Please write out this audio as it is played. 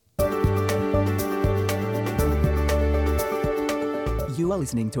You are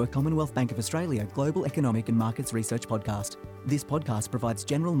listening to a Commonwealth Bank of Australia Global Economic and Markets Research podcast. This podcast provides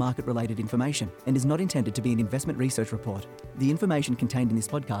general market-related information and is not intended to be an investment research report. The information contained in this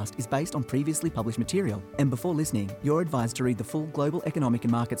podcast is based on previously published material, and before listening, you're advised to read the full Global Economic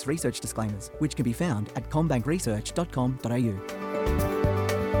and Markets Research disclaimers, which can be found at commbankresearch.com.au.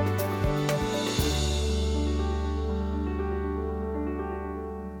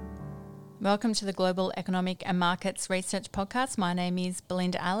 Welcome to the Global Economic and Markets Research Podcast. My name is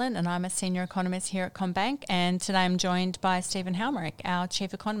Belinda Allen and I'm a Senior Economist here at CommBank, and today I'm joined by Stephen Halmerick, our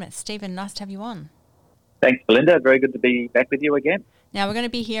Chief Economist. Stephen, nice to have you on. Thanks, Belinda. Very good to be back with you again. Now, we're going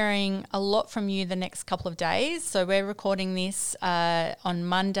to be hearing a lot from you the next couple of days. So we're recording this on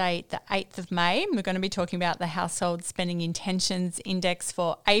Monday, the 8th of May. We're going to be talking about the Household Spending Intentions Index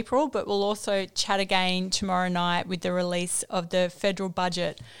for April, but we'll also chat again tomorrow night with the release of the federal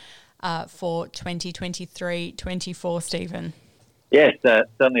budget for 2023-24, Stephen. Yes,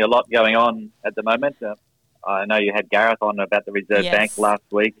 certainly a lot going on at the moment. I know you had Gareth on about the Reserve Bank last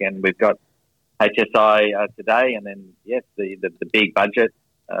week, and we've got HSI today, and then, yes, the big budget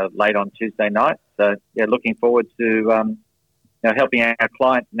late on Tuesday night. So, yeah, looking forward to helping our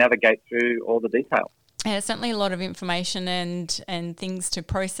clients navigate through all the details. Yeah, certainly a lot of information and things to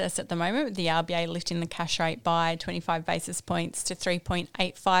process at the moment, with the RBA lifting the cash rate by 25 basis points to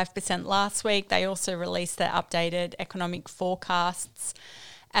 3.85% last week. They also released their updated economic forecasts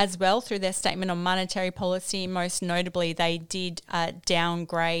as well through their statement on monetary policy. Most notably, they did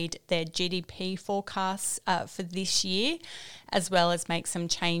downgrade their GDP forecasts for this year, as well as make some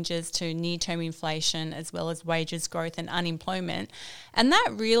changes to near-term inflation, as well as wages growth and unemployment. And that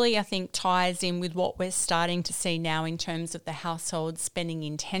really, I think, ties in with what we're starting to see now in terms of the Household Spending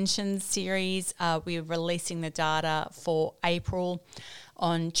Intentions series. We're releasing the data for April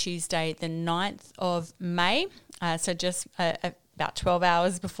on Tuesday, the 9th of May. So just about 12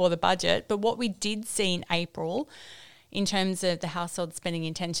 hours before the budget. But what we did see in April in terms of the Household Spending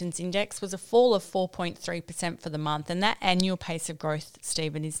Intentions Index was a fall of 4.3% for the month. And that annual pace of growth,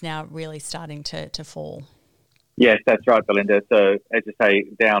 Stephen, is now really starting to fall. Yes, that's right, Belinda. So, as you say,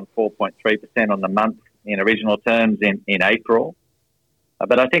 down 4.3% on the month in original terms in April.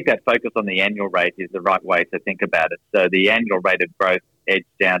 But I think that focus on the annual rate is the right way to think about it. So the annual rate of growth edged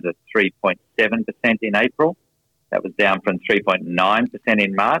down to 3.7% in April. That was down from 3.9%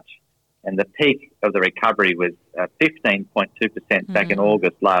 in March. And the peak of the recovery was 15.2% back in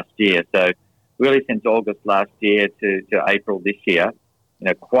August last year. So really since August last year to April this year,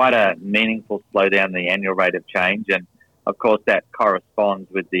 quite a meaningful slowdown in the annual rate of change. And, of course, that corresponds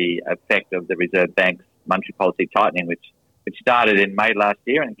with the effect of the Reserve Bank's monetary policy tightening, which started in May last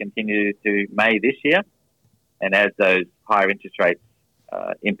year and continued to May this year. And as those higher interest rates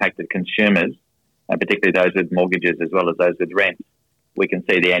impacted consumers, and particularly those with mortgages as well as those with rents, we can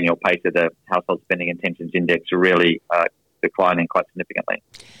see the annual pace of the Household Spending Intentions Index really declining quite significantly.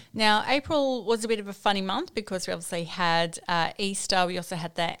 Now, April was a bit of a funny month because we obviously had Easter. We also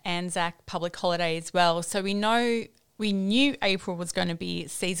had the Anzac public holiday as well. So we knew April was going to be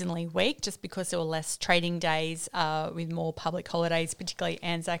seasonally weak just because there were less trading days with more public holidays, particularly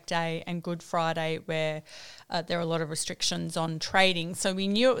Anzac Day and Good Friday, where there are a lot of restrictions on trading. So we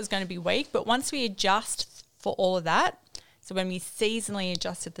knew it was going to be weak. But once we adjust for all of that, so when we seasonally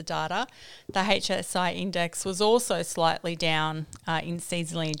adjusted the data, the HSI index was also slightly down in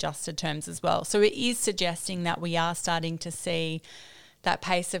seasonally adjusted terms as well. So it is suggesting that we are starting to see that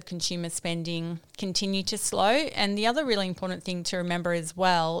pace of consumer spending continue to slow. And the other really important thing to remember as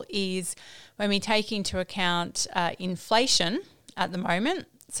well is when we take into account inflation at the moment,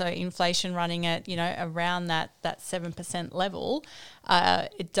 so inflation running at, around that 7% level,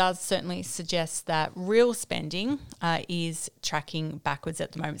 it does certainly suggest that real spending is tracking backwards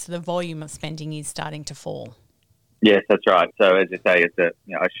at the moment. So the volume of spending is starting to fall. Yes, that's right. So as you say, it's a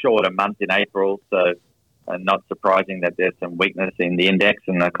shorter month in April, so not surprising that there's some weakness in the index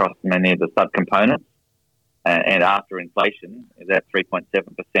and across many of the subcomponents. And after inflation, that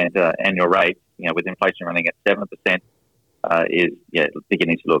 3.7% annual rate, with inflation running at 7%, is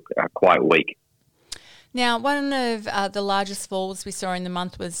beginning to look quite weak. Now, one of the largest falls we saw in the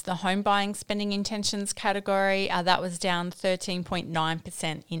month was the home buying spending intentions category. That was down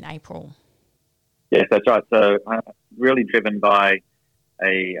 13.9% in April. Yes, that's right. So really driven by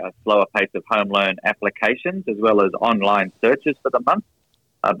a slower pace of home loan applications as well as online searches for the month.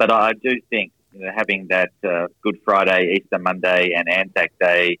 But I do think having that Good Friday, Easter Monday and Anzac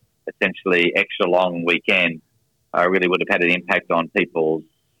Day, essentially extra long weekend, really would have had an impact on people's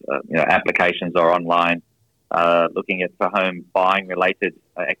applications or online looking at for home buying related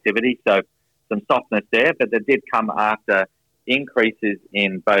activity. So some softness there, but that did come after increases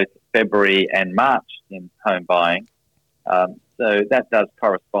in both February and March in home buying. So that does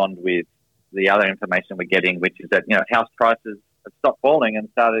correspond with the other information we're getting, which is that house prices have stopped falling and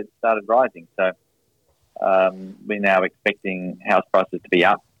started rising. So we're now expecting house prices to be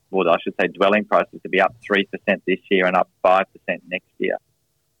up, or I should say dwelling prices to be up 3% this year and up 5% next year.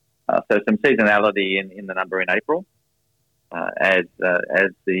 So some seasonality in the number in April as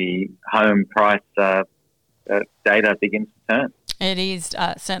the home price data begins to turn. It is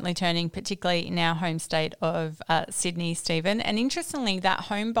certainly turning, particularly in our home state of Sydney, Stephen. And interestingly, that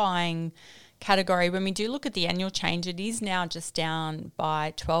home buying category, when we do look at the annual change, it is now just down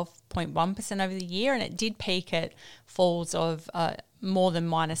by 12.1% over the year, and it did peak at falls of more than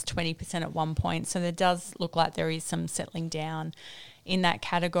minus 20% at one point. So there does look like there is some settling down in that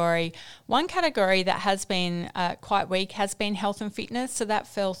category. One category that has been quite weak has been health and fitness. So that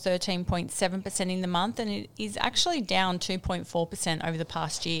fell 13.7% in the month, and it is actually down 2.4% over the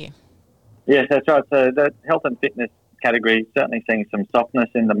past year. Yes, that's right. So the health and fitness category is certainly seeing some softness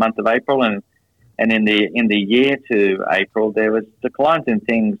in the month of April, and in the year to April, there was declines in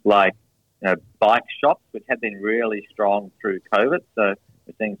things like bike shops, which had been really strong through COVID. So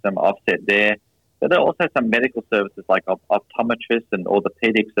we're seeing some offset there. But there are also some medical services like optometrists and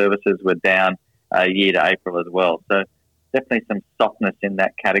orthopedic services were down year to April as well. So definitely some softness in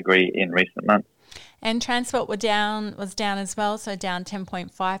that category in recent months. And transport was down as well, so down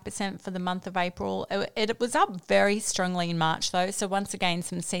 10.5% for the month of April. It was up very strongly in March though, so once again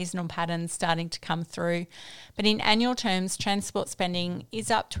some seasonal patterns starting to come through. But in annual terms, transport spending is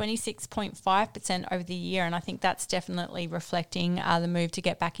up 26.5% over the year, and I think that's definitely reflecting the move to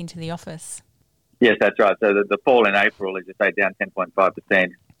get back into the office. Yes, that's right. So the fall in April, as you say, down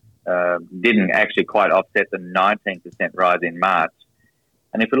 10.5%, didn't actually quite offset the 19% rise in March.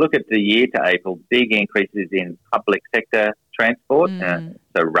 And if we look at the year to April, big increases in public sector transport,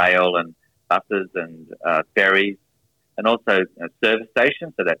 so rail and buses and ferries, and also service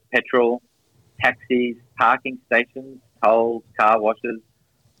stations, so that's petrol, taxis, parking stations, tolls, car washes,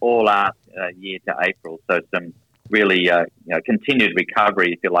 all up year to April. So some really continued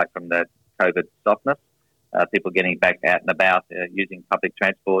recovery, if you like, from the COVID softness, people getting back out and about using public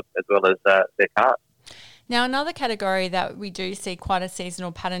transport as well as their cars. Now, another category that we do see quite a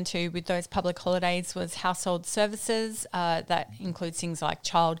seasonal pattern to with those public holidays was household services. That includes things like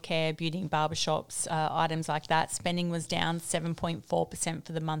childcare, beauty and barbershops, items like that. Spending was down 7.4%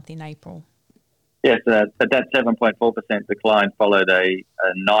 for the month in April. Yes, but that 7.4% decline followed a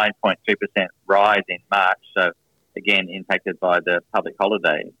 9.2% rise in March, so again impacted by the public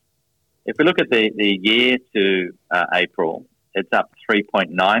holidays. If we look at the year to April, it's up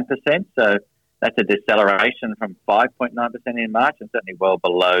 3.9%, so that's a deceleration from 5.9% in March and certainly well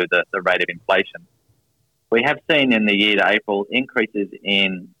below the rate of inflation. We have seen in the year to April increases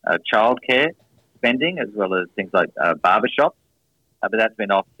in childcare spending as well as things like barbershops, but that's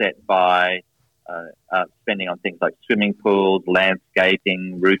been offset by spending on things like swimming pools,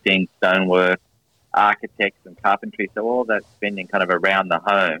 landscaping, roofing, stonework, architects and carpentry. So all that spending kind of around the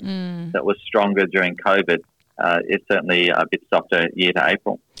home that was stronger during COVID is certainly a bit softer year to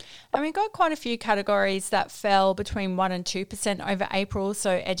April. And we got quite a few categories that fell between 1% and 2% over April.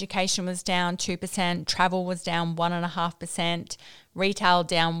 So education was down 2%, travel was down 1.5%, retail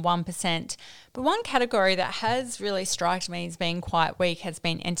down 1%. But one category that has really struck me as being quite weak has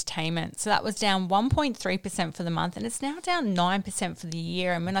been entertainment. So that was down 1.3% for the month, and it's now down 9% for the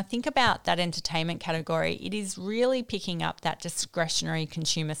year. And when I think about that entertainment category, it is really picking up that discretionary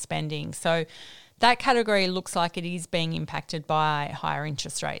consumer spending. So that category looks like it is being impacted by higher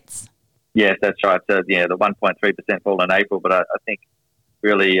interest rates. Yes, that's right. So, the 1.3% fall in April, but I think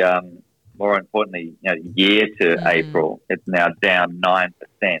really more importantly, year to April, it's now down 9%.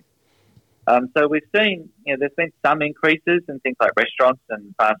 So we've seen, there's been some increases in things like restaurants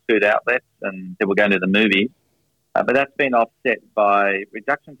and fast food outlets and people going to the movies, but that's been offset by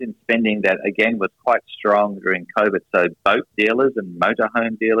reductions in spending that, again, was quite strong during COVID. So boat dealers and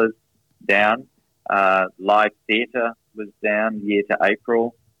motorhome dealers down. Live theatre was down year to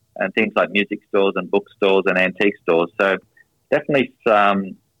April, and things like music stores and bookstores and antique stores. So definitely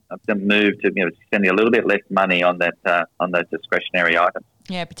some move to spending a little bit less money on that on those discretionary items.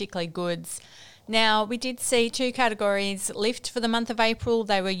 Yeah, particularly goods. Now, we did see two categories lift for the month of April.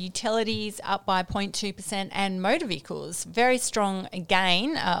 They were utilities up by 0.2% and motor vehicles. Very strong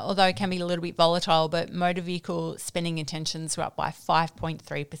again, although it can be a little bit volatile, but motor vehicle spending intentions were up by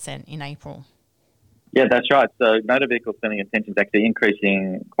 5.3% in April. Yeah, that's right. So motor vehicle spending intentions actually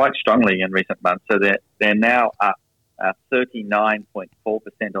increasing quite strongly in recent months. So they're now up 39.4%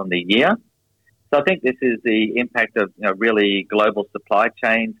 on the year. So I think this is the impact of really global supply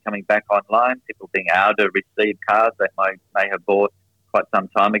chains coming back online, people being able to receive cars they may have bought quite some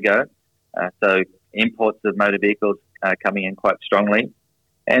time ago. So imports of motor vehicles coming in quite strongly.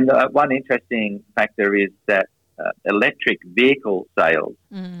 And one interesting factor is that electric vehicle sales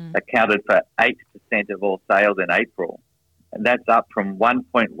accounted for 8% of all sales in April. And that's up from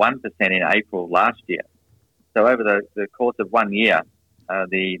 1.1% in April last year. So over the course of 1 year,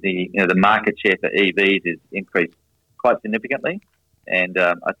 the market share for EVs is increased quite significantly, and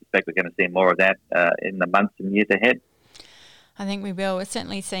I suspect we're going to see more of that in the months and years ahead. I think we will. We're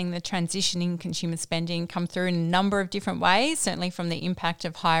certainly seeing the transition in consumer spending come through in a number of different ways, certainly from the impact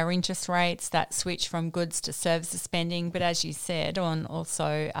of higher interest rates, that switch from goods to services spending, but as you said, on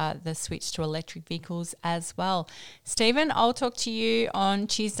also the switch to electric vehicles as well. Stephen, I'll talk to you on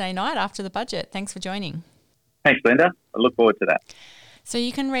Tuesday night after the budget. Thanks for joining. Thanks, Linda. I look forward to that. So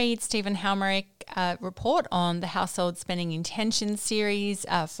you can read Stephen Halmerich's report on the Household Spending Intentions series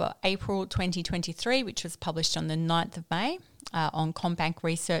for April 2023, which was published on the 9th of May on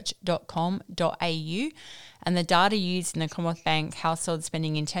combankresearch.com.au. And the data used in the Commonwealth Bank Household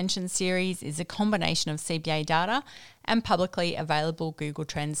Spending Intentions series is a combination of CBA data and publicly available Google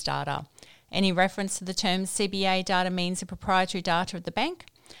Trends data. Any reference to the term CBA data means the proprietary data of the bank.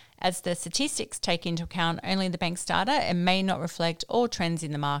 As the statistics take into account only the bank's data and may not reflect all trends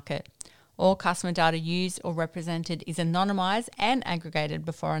in the market. All customer data used or represented is anonymised and aggregated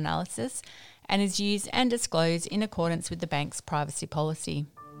before analysis and is used and disclosed in accordance with the bank's privacy policy.